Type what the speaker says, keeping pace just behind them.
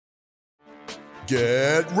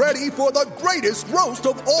Get ready for the greatest roast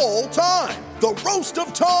of all time, the Roast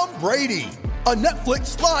of Tom Brady, a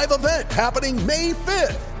Netflix live event happening May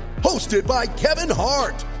 5th. Hosted by Kevin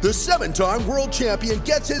Hart, the 7-time world champion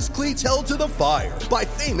gets his cleats held to the fire by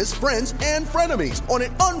famous friends and frenemies on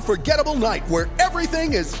an unforgettable night where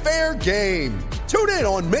everything is fair game. Tune in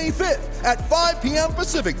on May 5th at 5 p.m.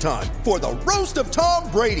 Pacific time for the Roast of Tom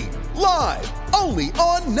Brady, live only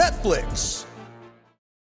on Netflix.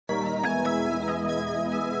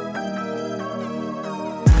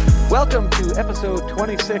 Welcome to episode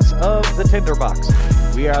 26 of The Tinderbox.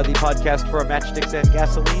 We are the podcast for Matchsticks and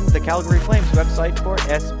Gasoline, the Calgary Flames website for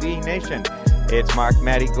SB Nation. It's Mark,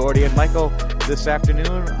 Maddie, Gordy, and Michael this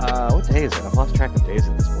afternoon. What day is it? I've lost track of days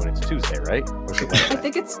at this point. It's Tuesday, right? I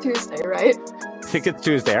think it's Tuesday, right? I think it's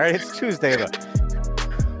Tuesday. All right, it's Tuesday, though.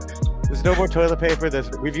 There's no more toilet paper.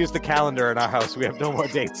 We've used the calendar in our house. We have no more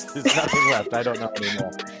dates. There's nothing left. I don't know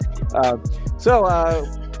anymore.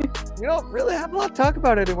 We don't really have a lot to talk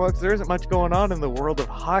about anymore because there isn't much going on in the world of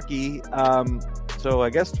hockey. So I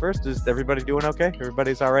guess first, is everybody doing okay?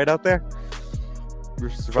 Everybody's all right out there? We're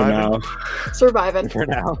surviving? Surviving. For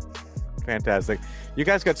now. Fantastic. You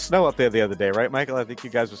guys got snow up there the other day, right, Michael? I think you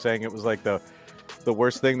guys were saying it was like the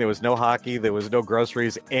worst thing. There was no hockey, there was no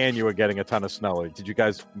groceries, and you were getting a ton of snow. Did you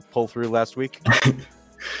guys pull through last week?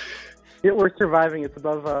 Yeah, we're surviving. It's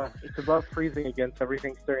above freezing again, so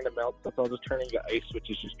everything's starting to melt. So it's all just turning to ice,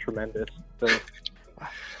 which is just tremendous. So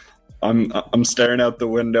I'm staring out the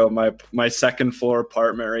window, my second floor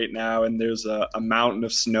apartment right now, and there's a mountain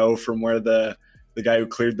of snow from where the guy who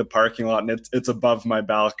cleared the parking lot, and it's above my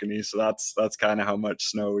balcony. So that's kind of how much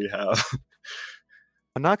snow we have.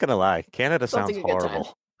 I'm not gonna lie, Canada sounds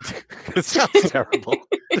horrible. It sounds terrible.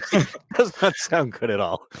 It does not sound good at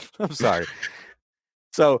all. I'm sorry.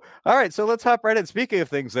 So, all right, so let's hop right in. Speaking of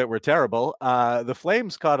things that were terrible, the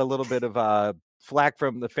Flames caught a little bit of flack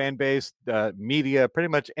from the fan base, media, pretty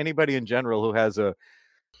much anybody in general who has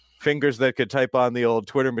fingers that could type on the old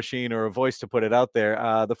Twitter machine or a voice to put it out there.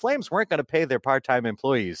 The Flames weren't going to pay their part-time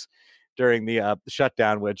employees during the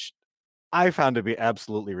shutdown, which I found to be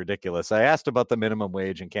absolutely ridiculous. I asked about the minimum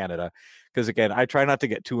wage in Canada because, again, I try not to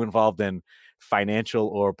get too involved in financial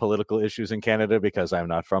or political issues in Canada because I'm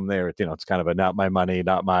not from there. It's kind of a not my money,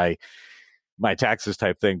 not my taxes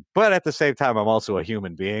type thing. But at the same time, I'm also a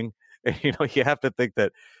human being. You have to think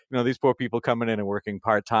that, these poor people coming in and working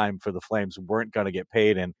part-time for the Flames weren't going to get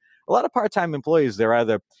paid. And a lot of part-time employees, they're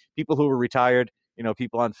either people who were retired,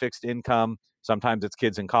 people on fixed income. Sometimes it's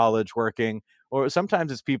kids in college working, or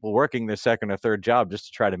sometimes it's people working their second or third job just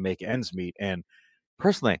to try to make ends meet. And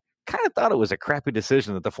personally, kind of thought it was a crappy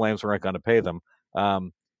decision that the Flames weren't going to pay them.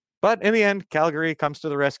 But in the end, Calgary comes to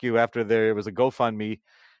the rescue after there was a GoFundMe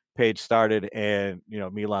page started, and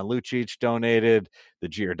Milan Lucic donated, the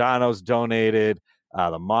Giordano's donated,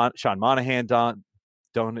 Sean Monahan dominated.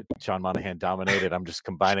 I'm just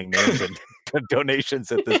combining names and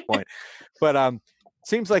donations at this point. But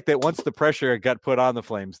seems like that once the pressure got put on the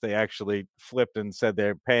Flames, they actually flipped and said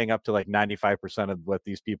they're paying up to like 95% of what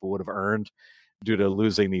these people would have earned due to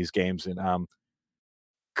losing these games. And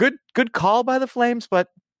good call by the Flames, but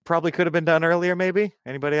probably could have been done earlier. Maybe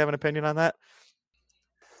anybody have an opinion on that?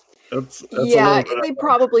 That's they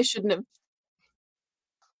probably shouldn't have.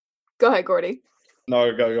 Go ahead, Gordy.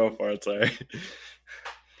 No, go for it. Sorry.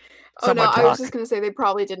 I was just gonna say they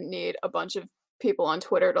probably didn't need a bunch of people on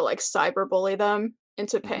Twitter to like cyberbully them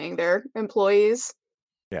into paying their employees.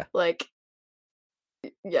 Yeah. That's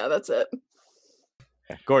it.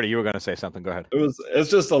 Yeah. Gordy, you were going to say something. Go ahead. It's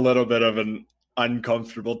just a little bit of an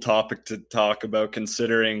uncomfortable topic to talk about,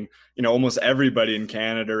 considering, almost everybody in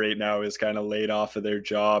Canada right now is kind of laid off of their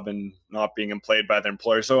job and not being employed by their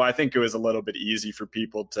employer. So I think it was a little bit easy for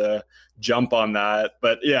people to jump on that.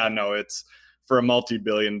 But yeah, no, it's for a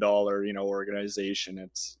multi-billion-dollar, organization.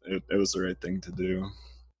 It was the right thing to do.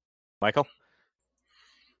 Michael?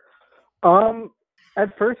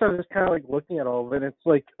 At first I was just kind of like looking at all of it. It's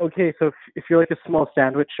like, okay, so if you're like a small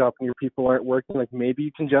sandwich shop and your people aren't working, like maybe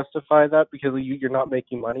you can justify that because you're not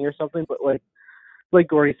making money or something. But like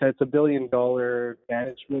Gordy said, it's $1 billion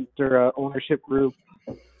management or ownership group.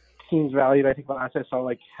 Team's valued, I think last I saw,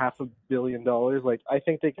 like $500 million. Like, I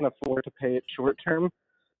think they can afford to pay it short term.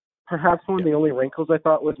 Perhaps one of the only wrinkles I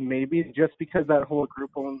thought was maybe just because that whole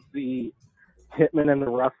group owns the Hitmen and the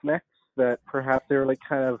Roughnecks, that perhaps they were like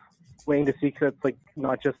kind of waiting to see, because it's like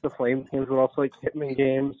not just the Flames games, but also like Hitman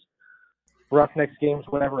games, Roughnecks games,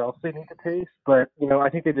 whatever else they need to taste. But, I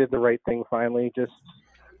think they did the right thing finally. Just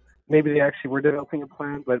maybe they actually were developing a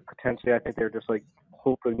plan, but potentially I think they're just like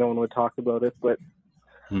hoping no one would talk about it. But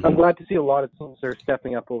I'm glad to see a lot of teams are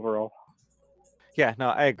stepping up overall. Yeah, no,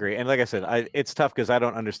 I agree. And like I said, it's tough because I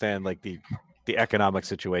don't understand like the economic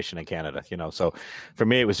situation in Canada, So for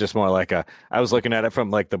me, it was just more like I was looking at it from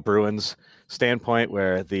like the Bruins standpoint,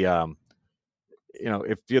 where the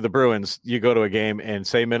if you're the Bruins, you go to a game and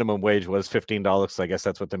say minimum wage was $15. I guess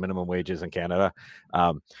that's what the minimum wage is in Canada.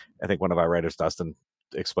 I think one of our writers, Dustin,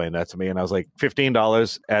 explained that to me, and I was like,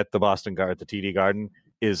 $15 at the Boston Garden, at the TD Garden,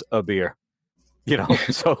 is a beer.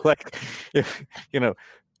 So like if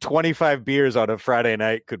 25 beers on a Friday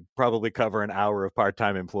night could probably cover an hour of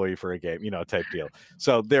part-time employee for a game, type deal.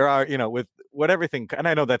 So there are, with what everything, and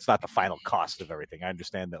I know that's not the final cost of everything. I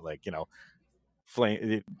understand that, like,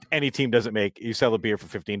 any team doesn't make, you sell a beer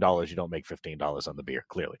for $15, you don't make $15 on the beer,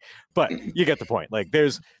 clearly, but you get the point. Like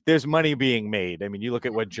there's money being made. I mean, you look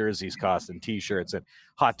at what jerseys cost and t-shirts and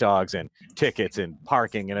hot dogs and tickets and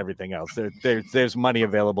parking and everything else. There's money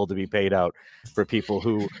available to be paid out for people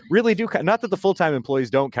who really do, not that the full-time employees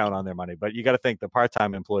don't count on their money, but you got to think the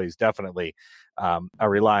part-time employees definitely are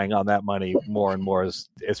relying on that money more and more,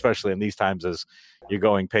 especially in these times as you're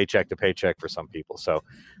going paycheck to paycheck for some people. So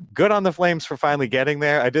good on the Flames for finally getting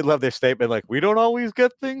there. I did love their statement, like, we don't always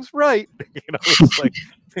get things right. It's like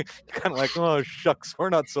kind of like, oh shucks, we're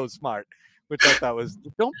not so smart. Which I thought was,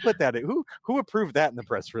 don't put that in. Who approved that in the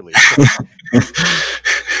press release?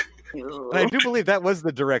 And I do believe that was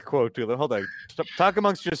the direct quote too. Hold on, talk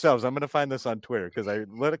amongst yourselves. I'm going to find this on Twitter because I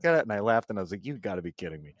looked at it and I laughed and I was like, "You got to be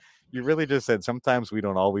kidding me! You really just said sometimes we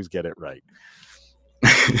don't always get it right."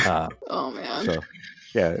 Oh man! So,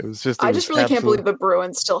 yeah, it was just. I just really can't believe the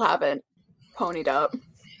Bruins still haven't ponied up.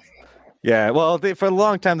 Yeah, well, for a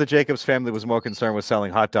long time, the Jacobs family was more concerned with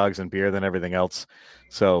selling hot dogs and beer than everything else.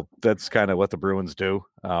 So that's kind of what the Bruins do.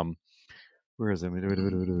 Where is it?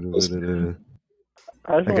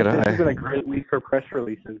 I just think this has been a great week for press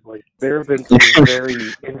releases. Like, there have been some very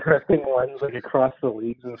interesting ones, like, across the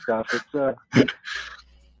leagues and stuff. It's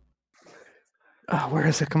where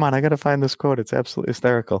is it? Come on, I got to find this quote. It's absolutely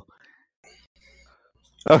hysterical.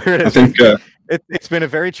 Oh, here it is. I think it's been a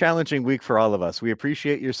very challenging week for all of us. We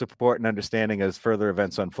appreciate your support and understanding as further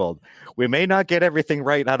events unfold. We may not get everything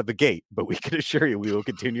right out of the gate, but we can assure you we will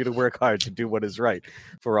continue to work hard to do what is right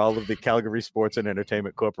for all of the Calgary Sports and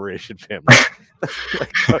Entertainment Corporation family.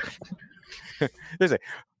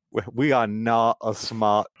 We are not a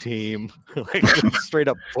smart team. Like, straight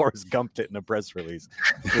up Forrest Gumped it in a press release,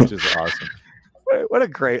 which is awesome. What a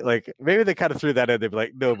great, like, maybe they kind of threw that in. They'd be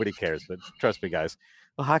like, nobody cares, but trust me, guys.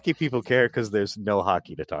 Well, hockey people care because there's no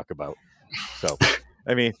hockey to talk about. So,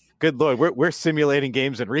 I mean, good Lord, we're simulating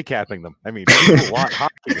games and recapping them. I mean, people want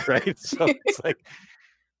hockey, right? So it's like,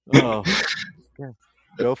 oh, yeah.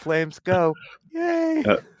 Go Flames, go! Yay!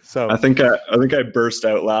 So I think I burst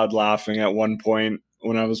out loud laughing at one point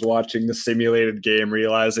when I was watching the simulated game,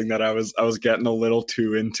 realizing that I was getting a little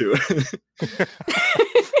too into it.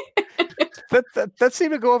 That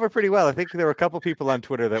seemed to go over pretty well. I think there were a couple people on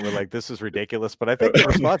Twitter that were like, "This is ridiculous," but I think the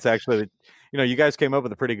response actually, you guys came up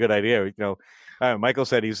with a pretty good idea. Michael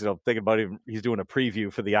said he's thinking about he's doing a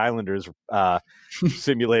preview for the Islanders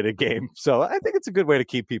simulated game, so I think it's a good way to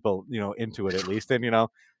keep people into it at least. And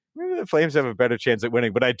maybe the Flames have a better chance at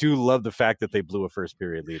winning, but I do love the fact that they blew a first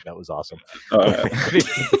period lead. That was awesome.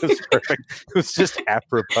 It was perfect. It was just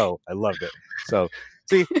apropos. I loved it. So.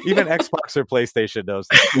 See, even Xbox or PlayStation knows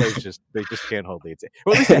that they just can't hold leads.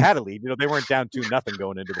 Well, at least they had a lead. They weren't down 2-0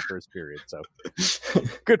 going into the first period. So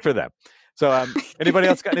good for them. So anybody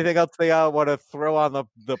else got anything else they want to throw on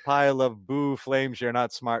the pile of boo Flames? You're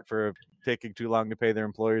not smart for taking too long to pay their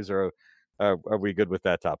employees, or are we good with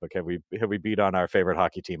that topic? Have we beat on our favorite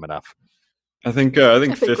hockey team enough? I think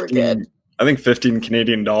 15. I think 15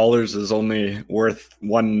 Canadian dollars is only worth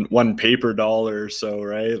one paper dollar or so,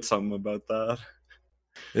 right? Something about that.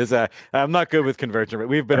 I'm not good with conversion rate.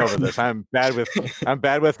 We've been over this. I'm bad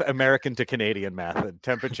with American to Canadian math and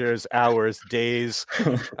temperatures, hours, days,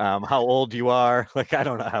 how old you are. Like, I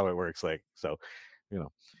don't know how it works. Like, so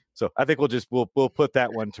I think we'll put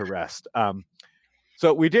that one to rest.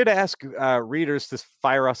 So we did ask readers to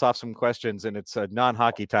fire us off some questions, and it's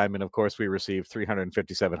non-hockey time. And of course, we received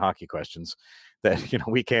 357 hockey questions that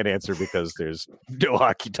we can't answer because there's no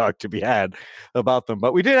hockey talk to be had about them.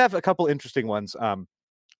 But we did have a couple interesting ones.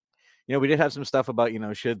 We did have some stuff about,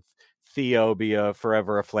 should Theo be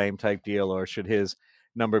forever a Flame type deal, or should his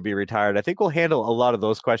number be retired? I think we'll handle a lot of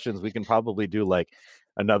those questions. We can probably do like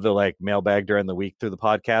another mailbag during the week through the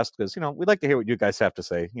podcast because, we'd like to hear what you guys have to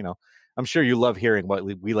say. I'm sure you love hearing what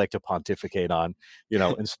we like to pontificate on,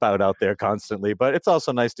 and spout out there constantly. But it's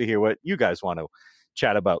also nice to hear what you guys want to,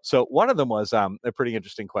 chat about. So one of them was a pretty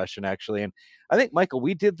interesting question, actually. And I think, Michael,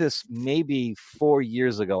 we did this maybe 4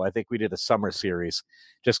 years ago. I think we did a summer series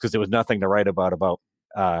just because there was nothing to write about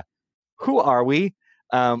who are we?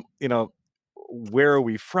 Where are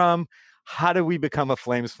we from? How did we become a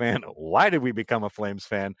Flames fan? Why did we become a Flames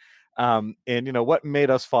fan? And what made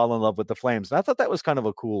us fall in love with the Flames? And I thought that was kind of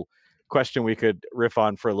a cool question we could riff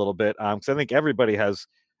on for a little bit. Because I think everybody has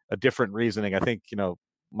a different reasoning. I think,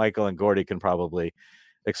 Michael and Gordy can probably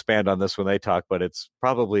expand on this when they talk, but it's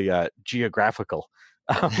probably geographical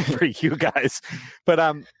for you guys. But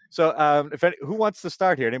who wants to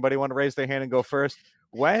start here? Anybody want to raise their hand and go first?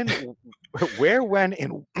 When,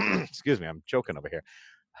 excuse me, I'm joking over here.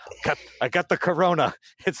 I got the corona.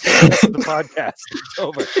 It's the podcast. It's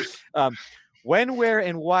over. When, where,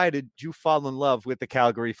 and why did you fall in love with the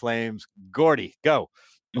Calgary Flames? Gordy, go.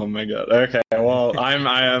 Oh my God. Okay. Well, I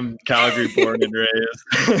am Calgary born and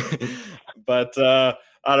raised, but I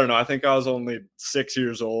don't know. I think I was only 6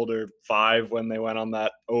 years old or 5 when they went on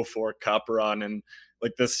that 04 Cup run, and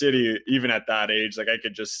like the city, even at that age, like I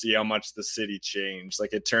could just see how much the city changed.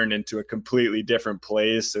 Like it turned into a completely different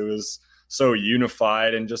place. It was so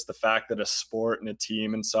unified, and just the fact that a sport and a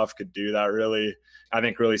team and stuff could do that really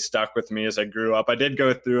stuck with me as I grew up. I did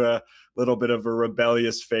go through a little bit of a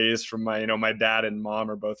rebellious phase from my dad and mom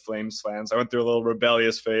are both Flames fans. I went through a little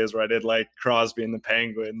rebellious phase where I did like Crosby and the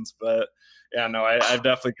Penguins, but yeah, no, I've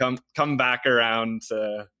definitely come back around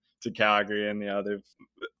to Calgary, and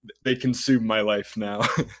they consume my life now.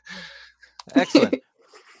 Excellent.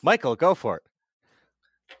 Michael, go for it.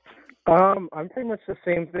 I'm pretty much the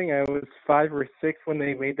same thing. I was 5 or 6 when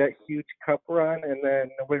they made that huge cup run, and then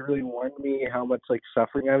nobody really warned me how much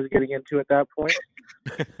suffering I was getting into at that point.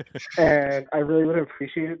 And I really would have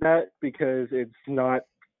appreciated that, because it's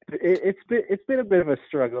been a bit of a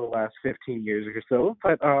struggle the last 15 years or so.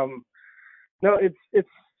 But no, it's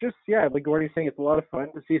just, yeah, like Gordy's saying, it's a lot of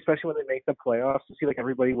fun to see, especially when they make the playoffs, to see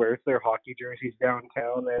everybody wears their hockey jerseys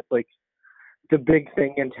downtown. And it's the big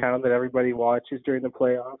thing in town that everybody watches during the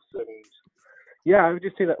playoffs. And yeah, I would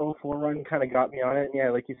just say that 04 run kind of got me on it. And yeah,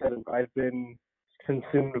 like you said, I've been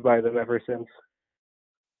consumed by them ever since.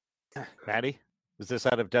 Maddie, was this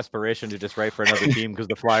out of desperation to just write for another team because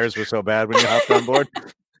the Flyers were so bad when you hopped on board?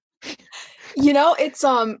 It's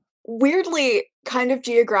weirdly kind of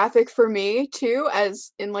geographic for me too,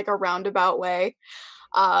 as in a roundabout way.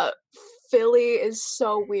 Philly is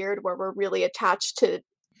so weird, where we're really attached to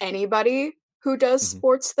anybody who does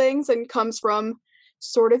sports things and comes from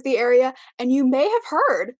sort of the area. And you may have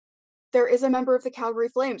heard there is a member of the Calgary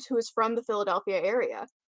Flames who is from the Philadelphia area.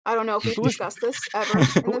 I don't know if we've discussed this ever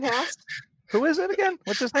in the past. Who is it again?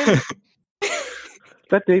 What's his name? Is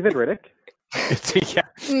that David Riddick? Yeah.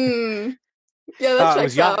 Yeah, that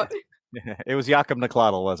checks out. It was Jakob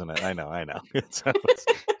Nakladel, wasn't it? I know. It's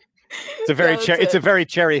a very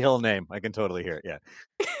Cherry Hill name. I can totally hear it. Yeah,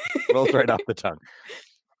 rolls right off the tongue.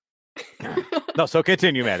 No, so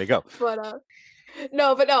continue, Maddie. Go. But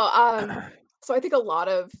no. So I think a lot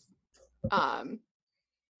of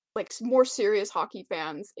more serious hockey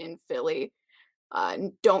fans in Philly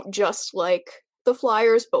don't just like the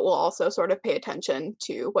Flyers, but will also sort of pay attention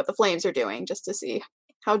to what the Flames are doing, just to see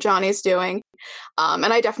how Johnny's doing. And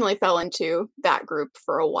I definitely fell into that group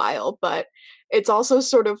for a while, but it's also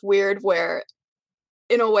sort of weird where,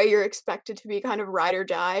 in a way, you're expected to be kind of ride or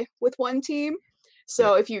die with one team.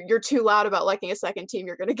 So if you're too loud about liking a second team,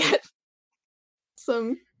 you're going to get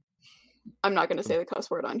some, I'm not going to say the cuss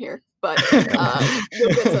word on here, but you'll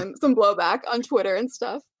get some blowback on Twitter and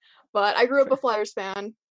stuff. But I grew up a Flyers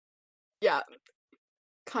fan. Yeah,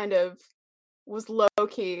 kind of was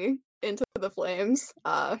low-key into the Flames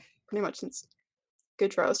pretty much since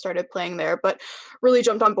Gaudreau started playing there, but really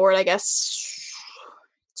jumped on board, I guess,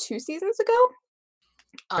 2 seasons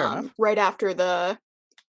ago, right after the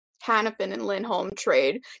Hanifin and Lindholm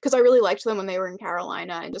trade, because I really liked them when they were in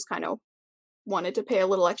Carolina and just kind of wanted to pay a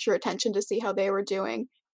little extra attention to see how they were doing.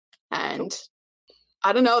 And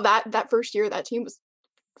I don't know, that first year, that team was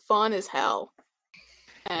fun as hell.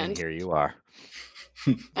 And here you are.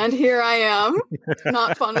 And here I am,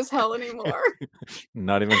 not fun as hell anymore.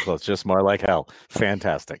 Not even close, just more like hell.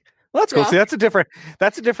 Fantastic. Well, that's cool. See, that's a different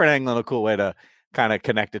angle and a cool way to kind of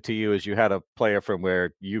connect it to you, as you had a player from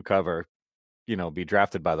where you cover, be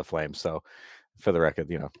drafted by the Flames. So for the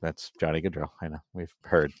record, that's Johnny Gaudreau. I know, we've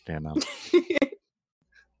heard,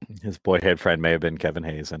 his boyhood friend may have been Kevin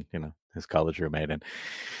Hayes, and his college roommate. And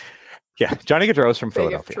yeah, Johnny Gaudreau is from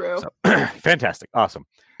Philadelphia. True. So, fantastic. Awesome.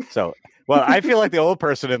 So, well, I feel like the old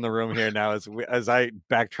person in the room here now, as I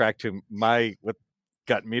backtrack to what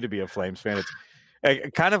got me to be a Flames fan.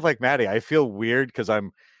 It's kind of like Maddie. I feel weird because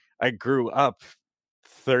I grew up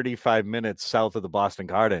 35 minutes south of the Boston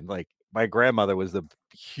Garden. Like, my grandmother was the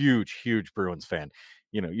huge Bruins fan.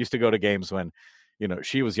 Used to go to games when,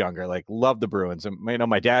 she was younger, like loved the Bruins. And,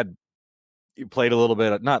 my dad played a little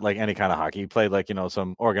bit, not like any kind of hockey. He played like,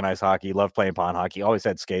 some organized hockey, loved playing pond hockey, always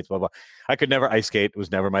had skates, blah, blah. I could never ice skate. It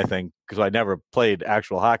was never my thing because I never played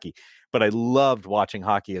actual hockey, but I loved watching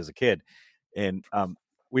hockey as a kid. And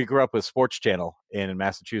we grew up with Sports Channel in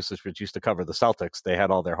Massachusetts, which used to cover the Celtics. They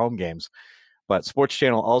had all their home games, but Sports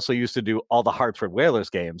Channel also used to do all the Hartford Whalers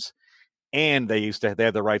games. And they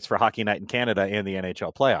had the rights for Hockey Night in Canada and the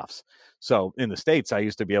NHL playoffs. So in the States, I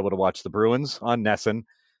used to be able to watch the Bruins on NESN,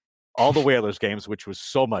 all the Whalers games, which was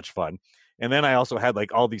so much fun. And then I also had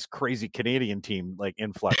like all these crazy Canadian team like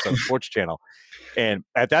influx on Sports Channel. And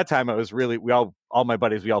at that time, it was really, all my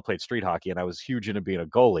buddies, we all played street hockey, and I was huge into being a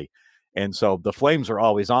goalie. And so the Flames were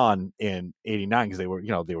always on in '89 because they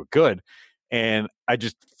were good. And I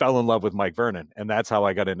just fell in love with Mike Vernon, and that's how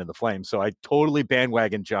I got into the Flames. So I totally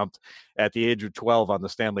bandwagon jumped at the age of 12 on the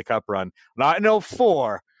Stanley Cup run. Not in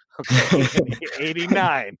 04, okay,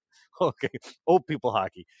 89. Okay, old people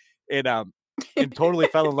hockey. And totally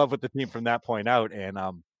fell in love with the team from that point out. And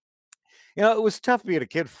it was tough being a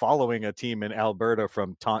kid following a team in Alberta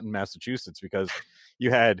from Taunton, Massachusetts, because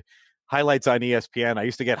you had highlights on ESPN. I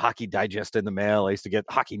used to get Hockey Digest in the mail. I used to get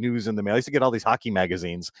Hockey News in the mail. I used to get all these hockey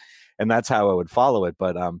magazines, and that's how I would follow it.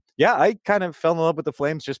 But I kind of fell in love with the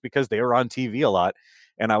Flames just because they were on TV a lot.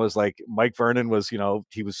 And I was like, Mike Vernon was,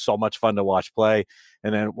 he was so much fun to watch play.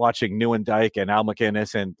 And then watching Nieuwendyk and Al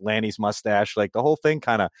MacInnis and Lanny's mustache, like the whole thing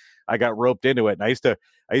I got roped into it. And I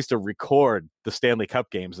used to record the Stanley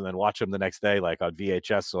Cup games and then watch them the next day, like on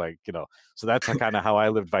VHS. So that's kind of how I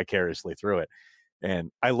lived vicariously through it.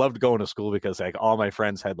 And I loved going to school because like all my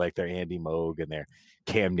friends had like their Andy Moog and their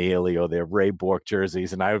Cam Neely or their Ray Bourque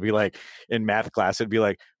jerseys. And I would be like, in math class, it'd be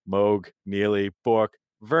like Moog, Neely, Bourque,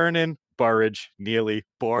 Vernon, Burridge, Neely,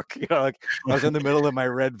 Bourque. I was in the middle of my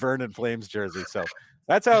red Vernon Flames jersey. So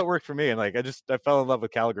that's how it worked for me. And like, I fell in love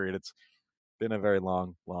with Calgary, and it's been a very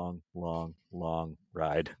long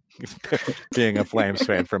ride being a Flames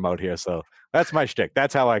fan from out here. So that's my shtick.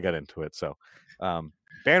 That's how I got into it. So,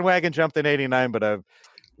 bandwagon jumped in '89, but I've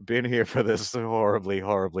been here for this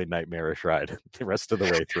horribly nightmarish ride the rest of the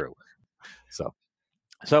way through. So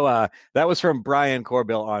that was from Brian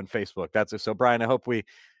Corbill on Facebook. So Brian, I hope we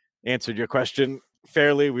answered your question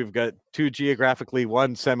fairly. We've got two geographically,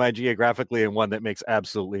 one semi-geographically, and one that makes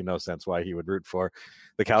absolutely no sense why he would root for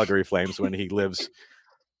the Calgary Flames when he lives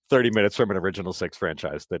 30 minutes from an Original Six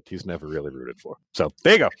franchise that he's never really rooted for. So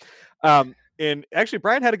there you go. And actually,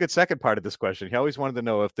 Brian had a good second part of this question. He always wanted to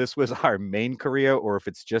know if this was our main career or if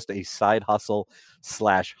it's just a side hustle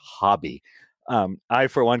 / hobby. I,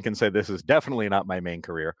 for one, can say this is definitely not my main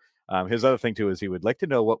career. His other thing, too, is he would like to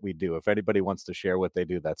know what we do. If anybody wants to share what they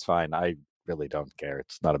do, that's fine. I really don't care.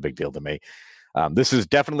 It's not a big deal to me. This is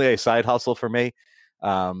definitely a side hustle for me.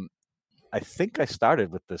 I think I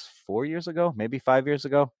started with this 4 years ago, maybe 5 years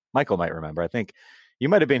ago. Michael might remember. I think you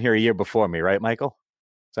might have been here a year before me, right, Michael?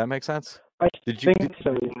 Does that make sense? I think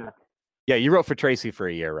so, yeah. Yeah, you wrote for Tracy for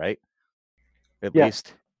a year, right? At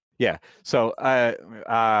least. Yeah. So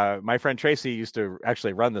my friend Tracy used to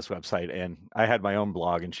actually run this website, and I had my own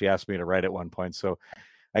blog, and she asked me to write at one point. So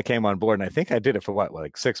I came on board, and I think I did it for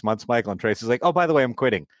like 6 months, Michael. And Tracy's like, oh, by the way, I'm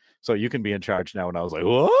quitting, so you can be in charge now. And I was like,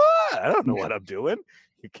 what? I don't know what I'm doing.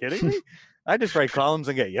 You kidding me? I just write columns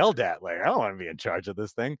and get yelled at. Like, I don't want to be in charge of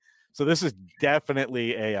this thing. So this is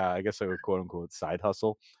definitely I guess I would quote unquote side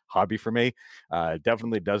hustle hobby for me.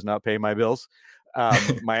 Definitely does not pay my bills.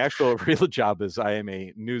 My actual real job is I am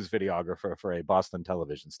a news videographer for a Boston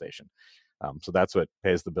television station. So that's what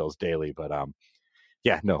pays the bills daily. But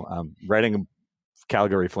writing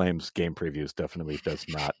Calgary Flames game previews definitely does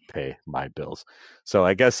not pay my bills. So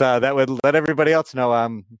I guess that would let everybody else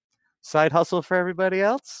know. Side hustle for everybody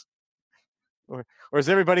else. Or is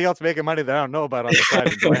everybody else making money that I don't know about on the side?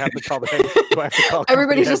 Do I have to call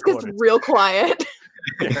Everybody just gets real quiet.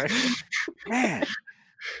 Yeah, right? Man.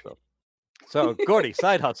 So Gordy,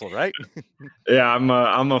 side hustle, right? Yeah, I'm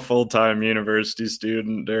a full-time university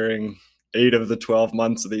student during 8 of the 12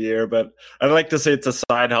 months of the year, but I'd like to say it's a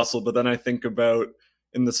side hustle, but then I think about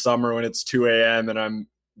in the summer when it's 2 a.m. and I'm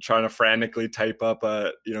trying to frantically type up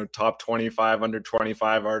a top 25 under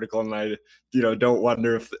 25 article, and I don't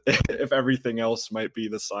wonder if everything else might be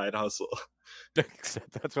the side hustle.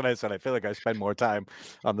 That's what I said. I feel like I spend more time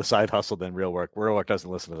on the side hustle than real work. Real work doesn't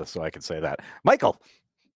listen to this, so I can say that. Michael.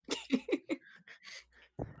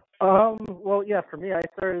 Well, yeah, for me, I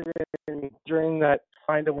started during that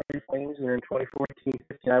Find a Way Flames in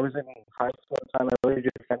 2014-15. I was in high school at the time. I really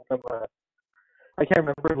just sent them I can't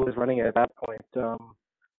remember who was running it at that point.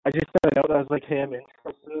 I just sent a note. I was like, hey, I'm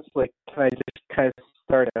interested in this. Like, can I just kind of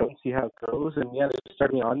start out and see how it goes? And yeah, they just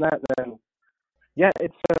started me on that. And then, yeah,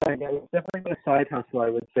 it's definitely been a side hustle, I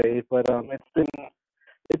would say. But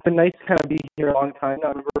it's been nice to kind of be here a long time now.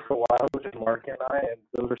 I remember for a while, it was just Mark and I, and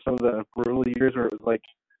those were some of the brutal years where it was like,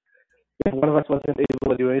 if one of us wasn't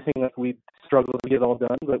able to do anything, like we'd struggle to get it all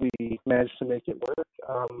done, but we managed to make it work.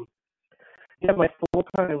 Yeah, my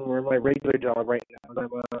full-time or my regular job right now,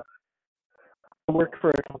 I work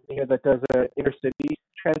for a company that does intercity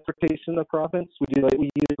transportation in the province. We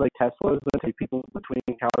use like Teslas that take people between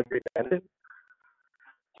Calgary and Edmonton.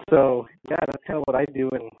 So yeah, that's kind of what I do.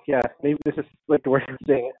 And yeah, maybe this is like the way I'm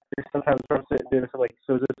saying it. There's sometimes I'm sitting there, so like,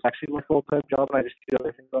 so is this actually my full-time job, and I just do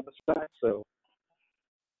other things on the side? So.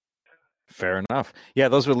 Fair enough. Yeah,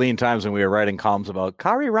 those were lean times when we were writing columns about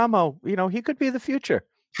Kari Ramo. You know, he could be the future.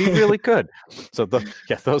 He really could. So those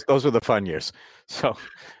were the fun years. So,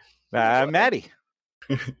 Maddie,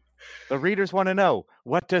 the readers want to know,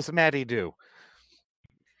 what does Maddie do?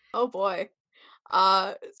 Oh boy.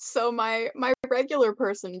 So my regular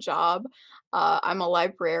person job, I'm a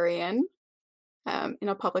librarian in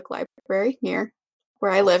a public library near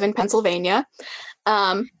where I live in Pennsylvania.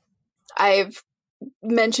 I've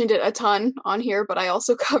mentioned it a ton on here, but I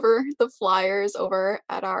also cover the Flyers over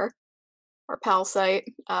at our pal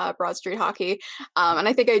site, Broad Street Hockey. And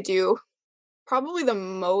I think I do probably the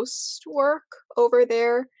most work over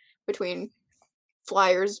there between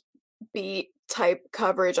Flyers beat type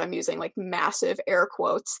coverage. I'm using like massive air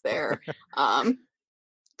quotes there.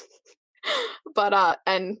 But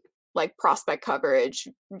and like prospect coverage,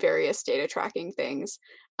 various data tracking things.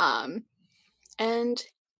 And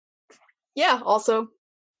yeah, also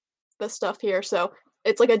the stuff here. So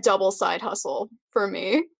it's like a double side hustle for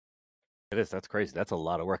me. It is. That's crazy. That's a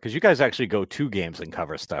lot of work. Because you guys actually go to games and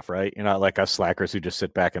cover stuff, right? You're not like us slackers who just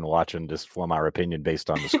sit back and watch and just form our opinion based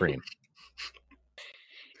on the screen.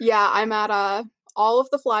 Yeah, I'm at all of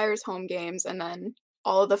the Flyers home games and then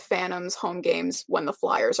all of the Phantoms home games when the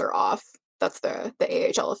Flyers are off. That's the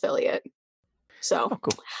AHL affiliate. So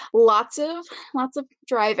cool. Lots of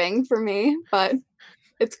driving for me, but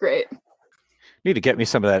it's great. Need to get me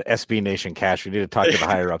some of that SB Nation cash. We need to talk to the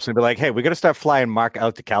higher ups and be like, hey, we got to start flying Mark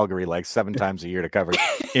out to Calgary like 7 times a year to cover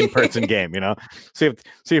in-person game, you know? See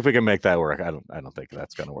if we can make that work. I don't think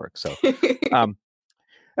that's going to work. So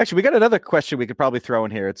actually, we got another question we could probably throw in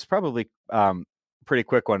here. It's probably pretty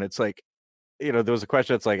quick one. It's like, you know, there was a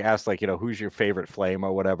question that's like asked, like, you know, who's your favorite Flame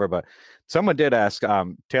or whatever, but someone did ask,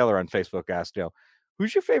 Taylor on Facebook asked, you know,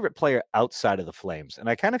 who's your favorite player outside of the Flames? And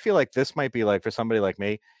I kind of feel like this might be like, for somebody like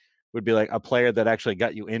me, would be like a player that actually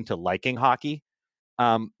got you into liking hockey,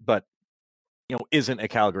 but, you know, isn't a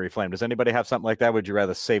Calgary Flame. Does anybody have something like that? Would you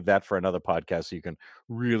rather save that for another podcast so you can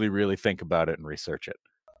really, really think about it and research it?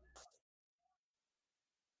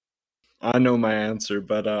 I know my answer,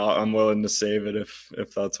 but I'm willing to save it if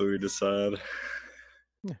that's what we decide.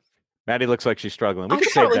 Yeah. Maddie looks like she's struggling. We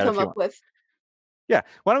could probably come up with. Yeah,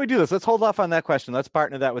 why don't we do this? Let's hold off on that question. Let's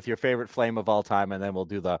partner that with your favorite Flame of all time, and then we'll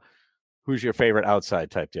do the who's your favorite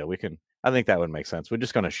outside type deal. I think that would make sense. We're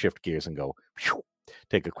just going to shift gears and go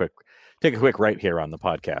take a quick right here on the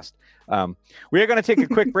podcast. We are going to take a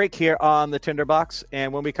quick break here on the Tinderbox,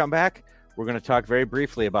 and when we come back, we're going to talk very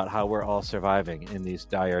briefly about how we're all surviving in these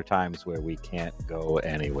dire times where we can't go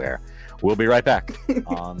anywhere. We'll be right back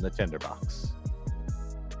on the Tinderbox.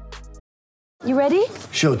 You ready?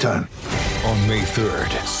 Showtime. On May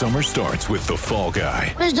 3rd, summer starts with The Fall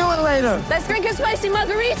Guy. Let's do it later. Let's drink a spicy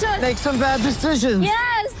margarita. Make some bad decisions.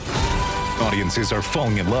 Yes! Audiences are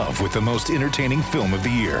falling in love with the most entertaining film of the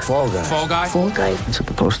year. Fall Guy. Fall Guy? Fall Guy. That's what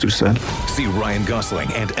the poster said. See Ryan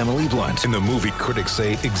Gosling and Emily Blunt in the movie critics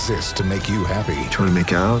say exists to make you happy. Trying to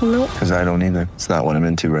make it out? Nope. Because I don't either. It's not what I'm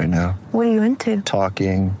into right now. What are you into?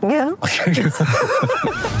 Talking. Yeah.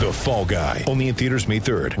 The Fall Guy. Only in theaters May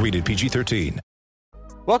 3rd. Rated PG-13.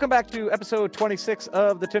 Welcome back to episode 26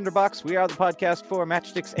 of the Tinderbox. We are the podcast for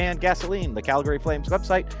Matchsticks and Gasoline, the Calgary Flames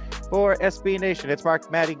website for SB Nation. It's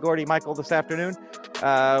Mark, Maddie, Gordy, Michael this afternoon.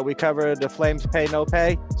 We covered the Flames pay, no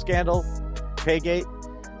pay, scandal, paygate,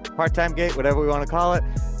 part-time gate, whatever we want to call it.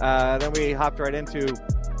 Then we hopped right into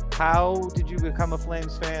how did you become a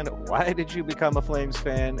Flames fan? Why did you become a Flames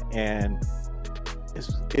fan? And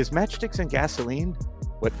is Matchsticks and Gasoline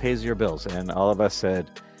what pays your bills? And all of us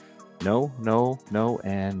said, no,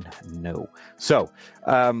 and no. So,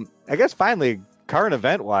 I guess finally, current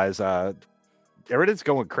event-wise, everything's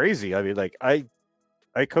going crazy. I mean, like, I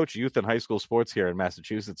coach youth and high school sports here in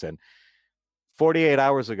Massachusetts, and 48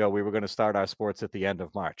 hours ago, we were going to start our sports at the end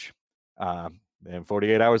of March. And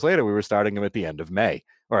 48 hours later, we were starting them at the end of May,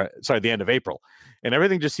 or sorry, the end of April. And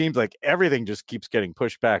everything just seems like everything just keeps getting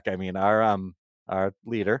pushed back. I mean, our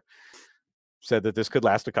leader said that this could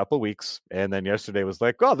last a couple of weeks. And then yesterday was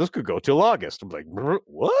like, oh, this could go till August. I'm like,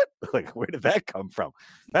 what? Like, where did that come from?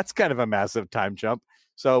 That's kind of a massive time jump.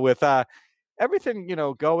 So with everything,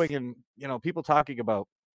 going and, people talking about,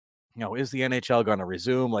 is the NHL going to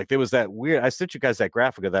resume? Like there was that weird, I sent you guys that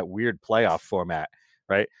graphic of that weird playoff format,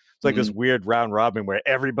 right? It's like this weird round robin where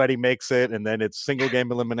everybody makes it and then it's single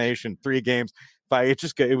game elimination, 3 games.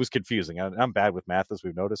 It was confusing. I'm bad with math, as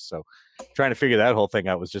we've noticed. So trying to figure that whole thing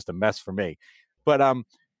out was just a mess for me. But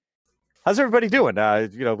how's everybody doing?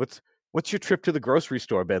 What's your trip to the grocery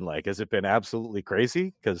store been like? Has it been absolutely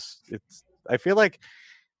crazy? Because I feel like,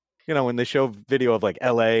 when they show video of like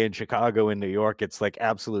LA and Chicago and New York, it's like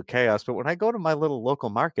absolute chaos. But when I go to my little local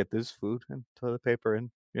market, there's food and toilet paper and,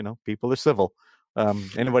 people are civil.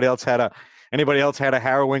 Anybody else had a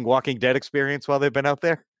harrowing Walking Dead experience while they've been out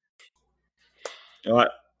there? Yeah,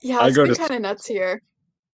 it's been kind of nuts here.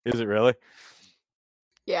 Is it really?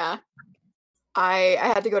 Yeah. I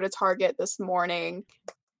had to go to Target this morning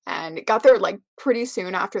and got there like pretty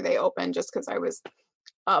soon after they opened just because I was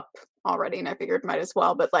up already and I figured might as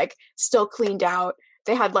well, but like still cleaned out.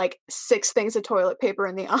 They had like 6 things of toilet paper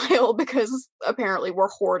in the aisle because apparently we're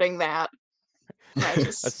hoarding that.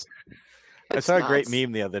 I saw a great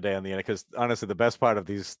meme the other day on the internet because honestly, the best part of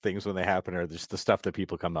these things when they happen are just the stuff that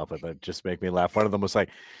people come up with that just make me laugh. One of them was like,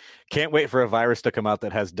 can't wait for a virus to come out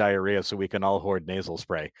that has diarrhea so we can all hoard nasal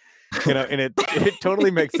spray. And it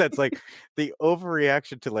totally makes sense. Like the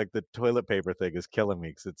overreaction to like the toilet paper thing is killing me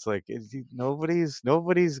because it's like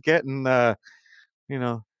nobody's getting the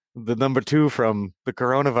number 2 from the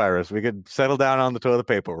coronavirus. We could settle down on the toilet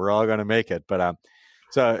paper. We're all gonna make it. But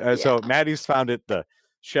so Maddie's found it. The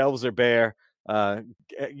shelves are bare.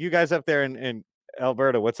 You guys up there in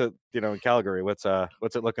Alberta, what's it, in Calgary, what's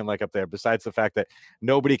it looking like up there besides the fact that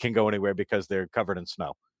nobody can go anywhere because they're covered in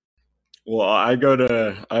snow? Well, I go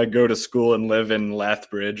to school and live in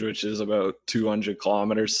Lethbridge, which is about 200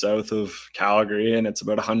 kilometers south of Calgary, and it's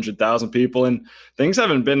about 100,000 people. And things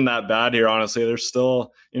haven't been that bad here, honestly. There's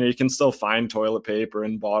still, you can still find toilet paper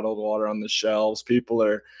and bottled water on the shelves. People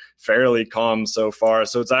are fairly calm so far.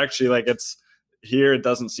 So it's actually like here it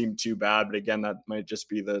doesn't seem too bad, but again, that might just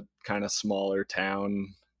be the kind of smaller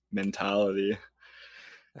town mentality.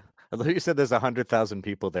 I thought you said there's 100,000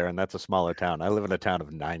 people there, and that's a smaller town. I live in a town of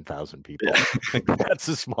 9,000 people. Yeah. That's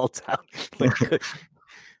a small town.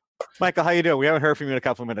 Michael, how you doing? We haven't heard from you in a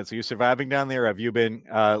couple of minutes. Are you surviving down there? Or have you been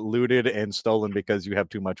looted and stolen because you have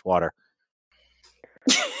too much water?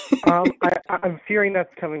 I'm fearing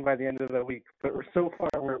that's coming by the end of the week, but so far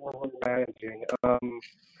we're managing.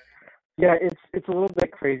 Yeah, it's a little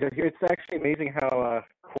bit crazy here. It's actually amazing how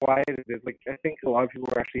quiet it is. Like I think a lot of people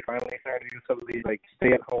are actually finally starting to do some of the like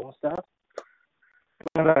stay-at-home stuff.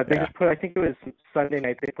 But they just put, I think it was Sunday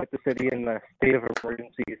night, they put the city in a state of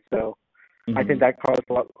emergency. So I think that caused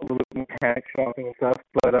a little bit more panic shopping and stuff.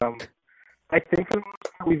 But I think for the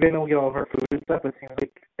most part, we've been able to get all of our food and stuff. It seems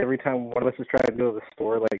like every time one of us is trying to go to the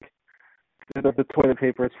store, like the toilet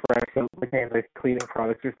paper is fresh, so the cleaning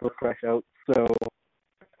products are still fresh out. So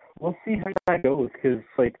we'll see how that goes, because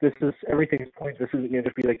like everything's point. This isn't going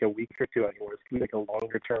to be like a week or two anymore. It's going to be like a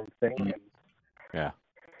longer term thing. And yeah,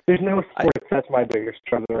 there's no sports. That's my biggest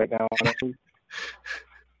struggle right now, honestly.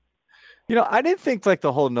 I didn't think like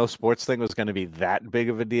the whole no sports thing was going to be that big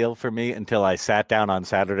of a deal for me until I sat down on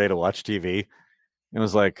Saturday to watch TV. It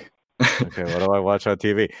was like, okay, what do I watch on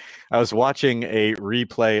TV? I was watching a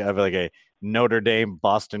replay of like a Notre Dame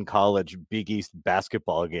Boston College Big East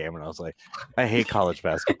basketball game, and I was like, I hate college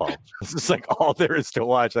basketball. This is like all there is to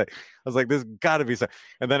watch. I was like, there's got to be some.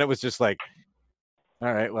 And then it was just like,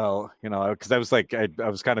 all right, well, because I was like, I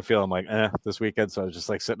was kind of feeling like, this weekend. So I was just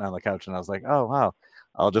like sitting on the couch, and I was like, oh wow,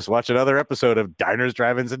 I'll just watch another episode of Diners,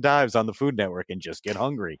 Drive-Ins, and Dives on the Food Network and just get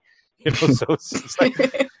hungry. So it's like,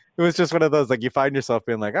 it was just one of those, like, you find yourself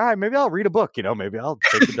being like, all right, maybe I'll read a book, maybe I'll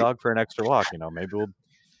take the dog for an extra walk, maybe we'll.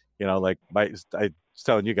 Like I was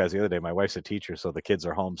telling you guys the other day, my wife's a teacher, so the kids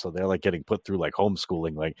are home. So they're like getting put through like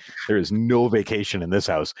homeschooling. Like there is no vacation in this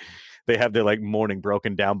house. They have their like morning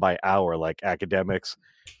broken down by hour, like academics,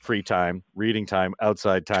 free time, reading time,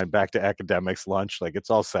 outside time, back to academics, lunch. Like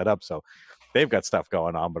it's all set up. So they've got stuff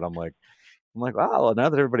going on. But I'm like, wow, now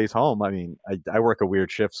that everybody's home, I mean, I work a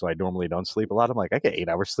weird shift, so I normally don't sleep a lot. I'm like, I get 8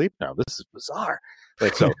 hours sleep now. This is bizarre.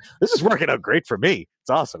 Like, so this is working out great for me.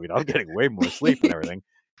 It's awesome. I'm getting way more sleep and everything.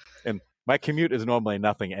 And my commute is normally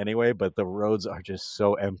nothing anyway, but the roads are just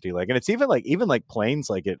so empty. Like, and it's even like planes,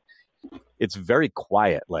 like it's very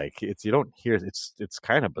quiet. Like you don't hear it's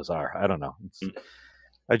kind of bizarre. I don't know.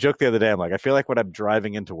 I joked the other day. I'm like, I feel like when I'm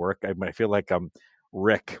driving into work, I feel like I'm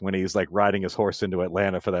Rick when he's like riding his horse into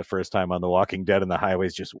Atlanta for that first time on The Walking Dead, and the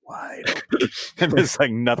highway's just wide open, and there's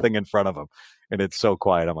like nothing in front of him, and it's so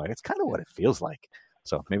quiet. I'm like, it's kind of what it feels like.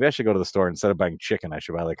 So maybe I should go to the store instead of buying chicken. I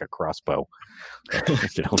should buy like a crossbow,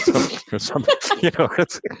 or something.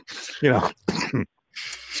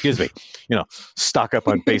 Excuse me. Stock up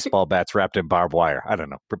on baseball bats wrapped in barbed wire. I don't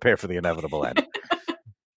know. Prepare for the inevitable end.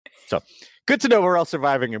 So good to know we're all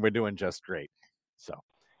surviving and we're doing just great. So.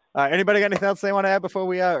 Anybody got anything else they want to add before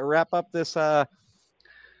we wrap up this,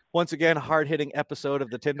 once again, hard-hitting episode of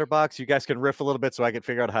the Tinderbox? You guys can riff a little bit so I can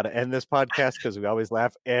figure out how to end this podcast, because we always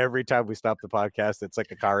laugh every time we stop the podcast. It's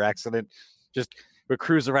like a car accident. Just we're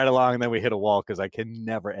cruising right along and then we hit a wall because I can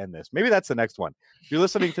never end this. Maybe that's the next one. If you're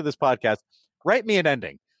listening to this podcast, write me an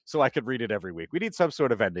ending so I could read it every week. We need some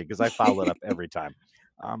sort of ending because I foul it up every time.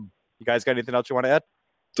 You guys got anything else you want to add?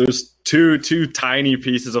 There's two tiny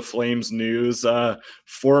pieces of Flames news.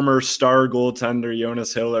 Former star goaltender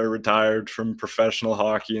Jonas Hiller retired from professional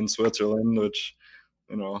hockey in Switzerland, which,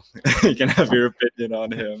 you can have your opinion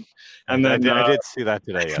on him. And then I did see that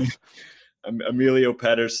today, yes. Emilio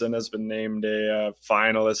Pettersson has been named a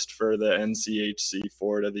finalist for the NCHC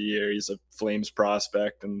Forward of the Year. He's a Flames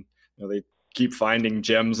prospect, and they keep finding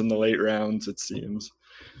gems in the late rounds, it seems.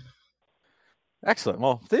 Excellent.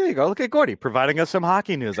 Well, there you go. Look at Gordy providing us some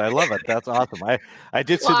hockey news. I love it. That's awesome. I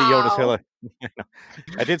did see the Jonas Hiller.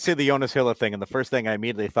 I did see the Jonas Hiller thing, and the first thing I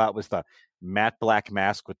immediately thought was the matte black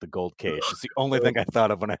mask with the gold cage. It's the only thing I thought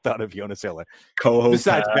of when I thought of Jonas Hiller.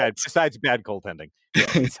 Besides bad goaltending. Yeah,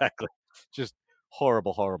 exactly. Just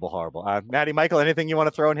horrible, horrible, horrible. Maddie, Michael, anything you want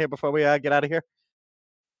to throw in here before we get out of here?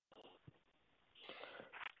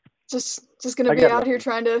 Just gonna be out here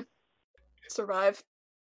trying to survive.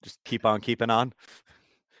 Just keep on keeping on.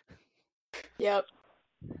 Yep.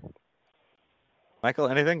 Michael,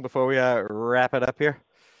 anything before we wrap it up here?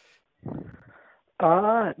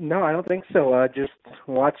 No, I don't think so. Just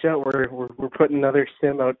watch out. We're putting another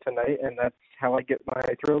sim out tonight, and that's how I get my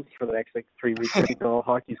thrills for the next 3 weeks until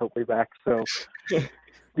hockey's hopefully back. So get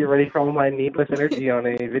ready for all my needless energy on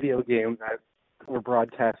a video game that we're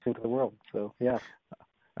broadcasting to the world. So yeah.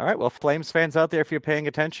 All right. Well, Flames fans out there, if you're paying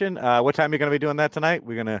attention, what time are you going to be doing that tonight?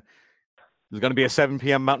 There's going to be a 7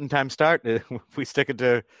 p.m. Mountain Time start. If we stick it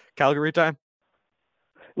to Calgary time?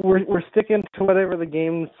 We're sticking to whatever the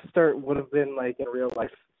game start would have been like in real life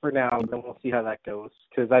for now. Then we'll see how that goes,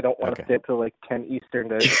 because I don't want to sit till 10 Eastern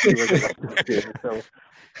to see where the game. So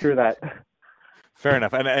screw that. Fair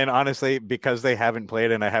enough. And honestly, because they haven't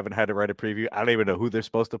played and I haven't had to write a preview, I don't even know who they're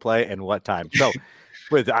supposed to play and what time. So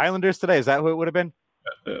with the Islanders today, is that who it would have been?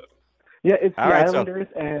 Yeah, it's the Islanders,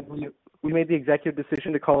 and we made the executive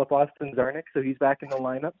decision to call up Austin Czarnik, so he's back in the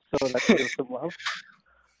lineup, so that's gives some love.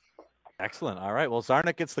 Excellent. All right, well,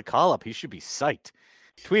 Czarnik gets the call up. He should be psyched.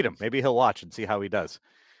 Tweet him. Maybe he'll watch and see how he does.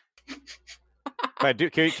 Can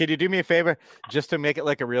you do me a favor, just to make it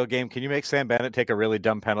like a real game? Can you make Sam Bennett take a really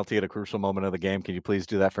dumb penalty at a crucial moment of the game? Can you please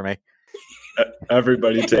do that for me?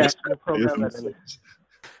 Everybody takes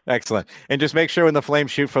Excellent. And just make sure when the Flames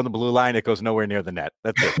shoot from the blue line, it goes nowhere near the net.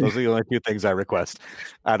 That's it. Those are the only two things I request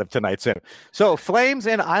out of tonight's sim. So Flames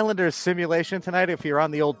and Islanders simulation tonight. If you're on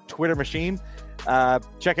the old Twitter machine,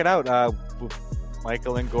 check it out.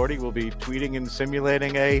 Michael and Gordy will be tweeting and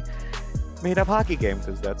simulating a made-up hockey game,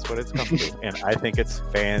 because that's what it's come to. And I think it's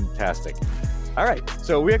fantastic. All right,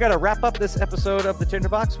 so we're going to wrap up this episode of the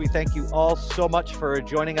Tinderbox. We thank you all so much for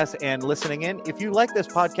joining us and listening in. If you like this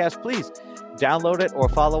podcast, please download it or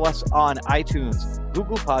follow us on iTunes,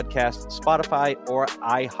 Google Podcasts, Spotify, or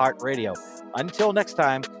iHeartRadio. Until next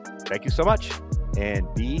time, thank you so much, and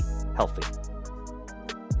be healthy.